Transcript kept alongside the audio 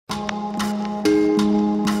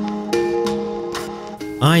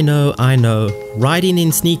I know, riding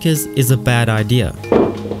in sneakers is a bad idea.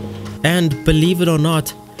 And believe it or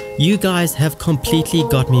not, you guys have completely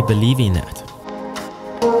got me believing that.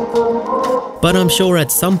 But I'm sure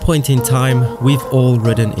at some point in time, we've all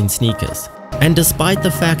ridden in sneakers. And despite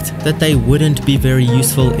the fact that they wouldn't be very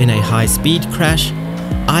useful in a high-speed crash,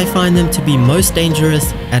 I find them to be most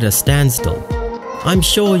dangerous at a standstill. I'm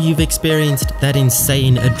sure you've experienced that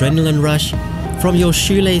insane adrenaline rush from your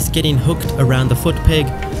shoelace getting hooked around the foot peg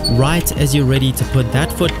right as you're ready to put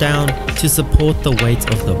that foot down to support the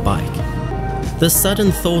weight of the bike. The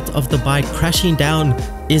sudden thought of the bike crashing down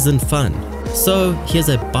isn't fun. So here's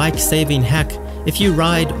a bike-saving hack if you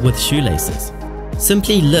ride with shoelaces.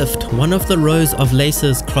 Simply lift one of the rows of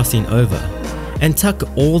laces crossing over and tuck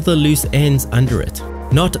all the loose ends under it.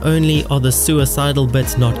 Not only are the suicidal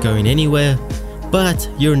bits not going anywhere, but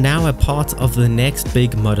you're now a part of the next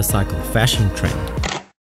big motorcycle fashion trend.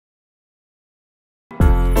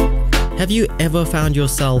 Have you ever found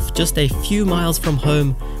yourself just a few miles from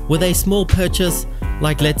home with a small purchase,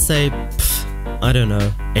 like let's say, I don't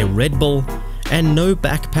know, a Red Bull, and no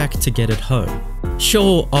backpack to get it home?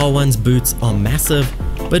 Sure, R1's boots are massive,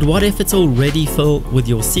 but what if it's already full with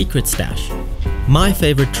your secret stash? My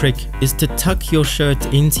favorite trick is to tuck your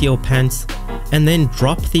shirt into your pants and then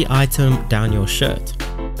drop the item down your shirt.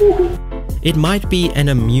 It might be an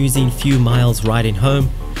amusing few miles riding home,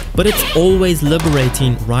 but it's always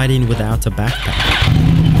liberating riding without a backpack.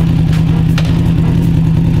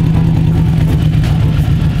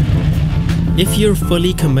 If you're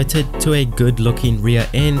fully committed to a good-looking rear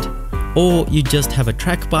end, or you just have a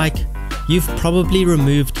track bike, you've probably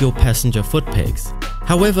removed your passenger foot pegs.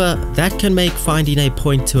 However, that can make finding a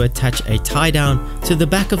point to attach a tie-down to the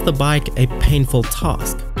back of the bike a painful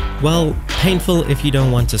task. Well, painful if you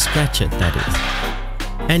don't want to scratch it, that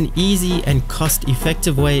is. An easy and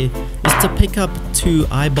cost-effective way is to pick up 2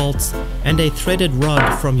 eye bolts and a threaded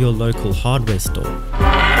rod from your local hardware store.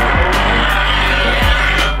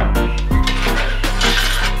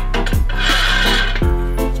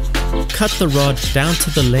 Cut the rod down to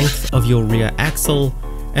the length of your rear axle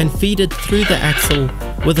and feed it through the axle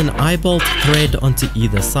with an eye bolt thread onto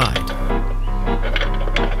either side.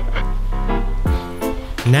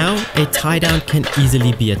 Now a tie-down can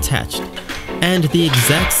easily be attached, and the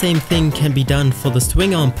exact same thing can be done for the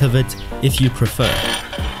swing arm pivot if you prefer.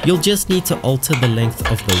 You'll just need to alter the length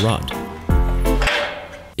of the rod.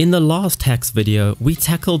 In the last hacks video, we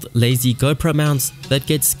tackled lazy GoPro mounts that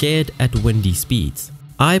get scared at windy speeds.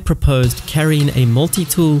 I proposed carrying a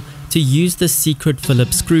multi-tool to use the secret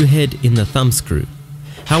Phillips screw head in the thumb screw.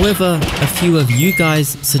 However, a few of you guys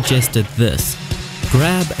suggested this.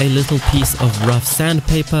 Grab a little piece of rough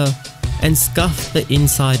sandpaper and scuff the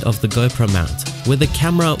inside of the GoPro mount where the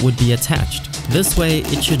camera would be attached. This way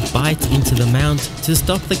it should bite into the mount to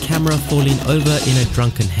stop the camera falling over in a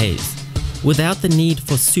drunken haze, without the need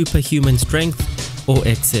for superhuman strength or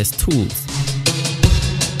excess tools.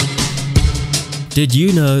 Did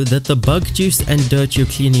you know that the bug juice and dirt you're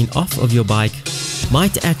cleaning off of your bike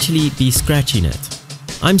might actually be scratching it?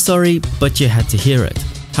 I'm sorry, but you had to hear it.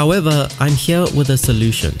 However, I'm here with a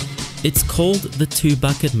solution. It's called the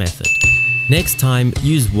 2-bucket method. Next time,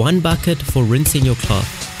 use 1 bucket for rinsing your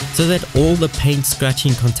cloth so that all the paint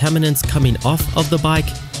scratching contaminants coming off of the bike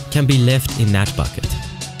can be left in that bucket.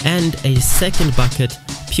 And a 2nd bucket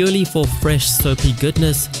purely for fresh soapy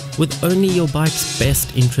goodness with only your bike's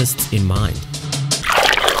best interests in mind.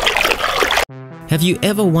 Have you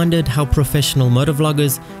ever wondered how professional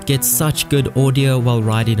motovloggers get such good audio while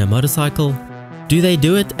riding a motorcycle? Do they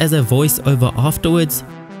do it as a voiceover afterwards?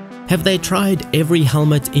 Have they tried every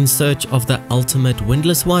helmet in search of the ultimate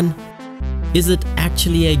windless one? Is it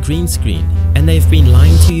actually a green screen and they've been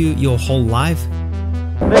lying to you your whole life?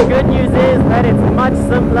 The good news is that it's much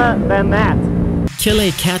simpler than that. Kill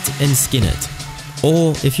a cat and skin it.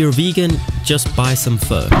 Or if you're vegan, just buy some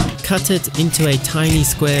fur. Cut it into a tiny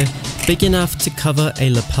square big enough to cover a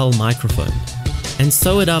lapel microphone and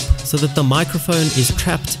sew it up so that the microphone is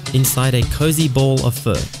trapped inside a cozy ball of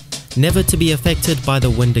fur, never to be affected by the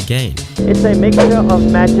wind again. It's a mixture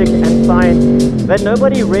of magic and science that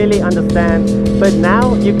nobody really understands, but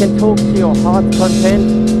now you can talk to your heart's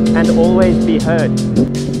content and always be heard.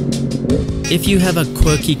 If you have a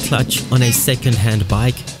quirky clutch on a second-hand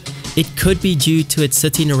bike, it could be due to it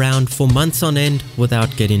sitting around for months on end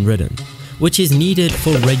without getting ridden, which is needed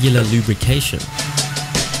for regular lubrication.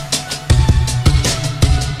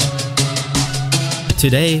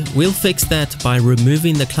 Today, we'll fix that by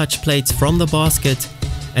removing the clutch plates from the basket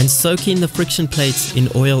and soaking the friction plates in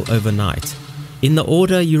oil overnight, in the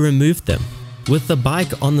order you removed them. With the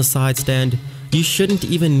bike on the side stand, you shouldn't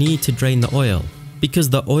even need to drain the oil. because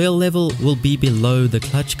the oil level will be below the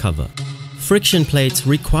clutch cover. Friction plates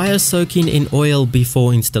require soaking in oil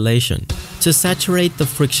before installation to saturate the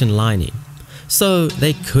friction lining, so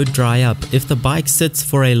they could dry up if the bike sits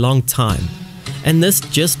for a long time, and this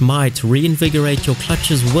just might reinvigorate your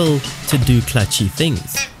clutch's will to do clutchy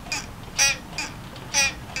things.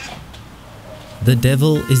 The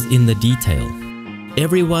devil is in the detail.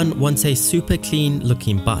 Everyone wants a super clean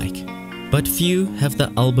looking bike, but few have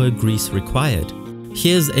the elbow grease required.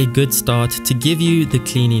 Here's a good start to give you the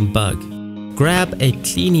cleaning bug. Grab a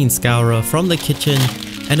cleaning scourer from the kitchen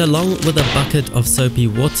and along with a bucket of soapy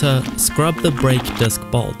water, scrub the brake disc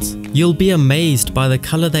bolts. You'll be amazed by the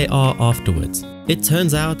color they are afterwards. It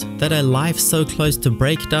turns out that a life so close to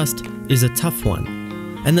brake dust is a tough one,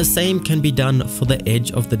 and the same can be done for the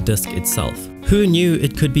edge of the disc itself. Who knew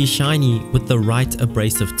it could be shiny with the right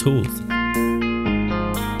abrasive tools?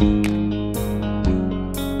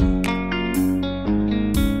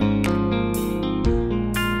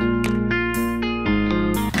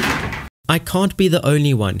 I can't be the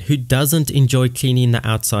only one who doesn't enjoy cleaning the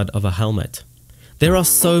outside of a helmet. There are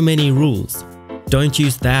so many rules. Don't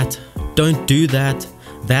use that, don't do that,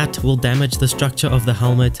 that will damage the structure of the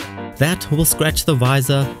helmet, that will scratch the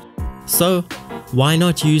visor. So why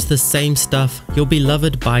not use the same stuff your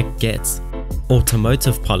beloved bike gets?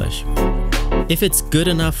 Automotive polish. If it's good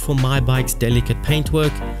enough for my bike's delicate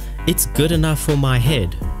paintwork, it's good enough for my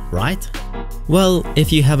head, right? Well,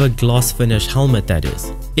 if you have a gloss finish helmet, that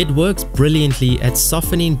is. It works brilliantly at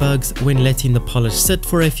softening bugs when letting the polish sit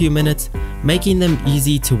for a few minutes, making them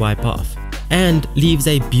easy to wipe off, and leaves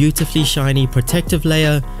a beautifully shiny protective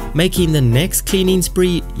layer, making the next cleaning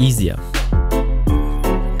spree easier.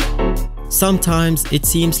 Sometimes it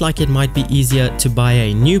seems like it might be easier to buy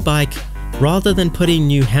a new bike rather than putting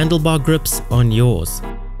new handlebar grips on yours.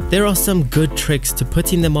 There are some good tricks to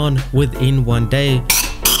putting them on within one day,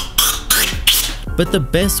 but the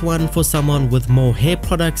best one for someone with more hair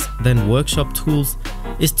products than workshop tools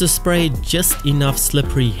is to spray just enough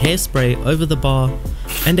slippery hairspray over the bar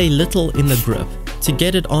and a little in the grip to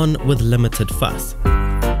get it on with limited fuss.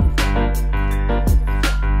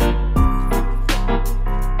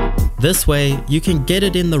 This way you can get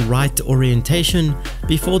it in the right orientation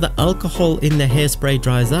before the alcohol in the hairspray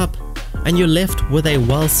dries up and you're left with a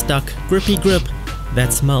well stuck grippy grip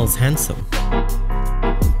that smells handsome.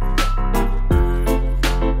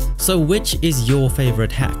 So which is your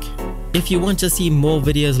favorite hack? If you want to see more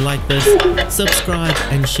videos like this, subscribe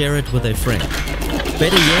and share it with a friend.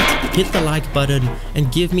 Better yet, hit the like button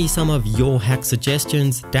and give me some of your hack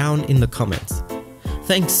suggestions down in the comments.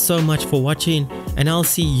 Thanks so much for watching, and I'll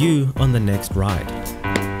see you on the next ride.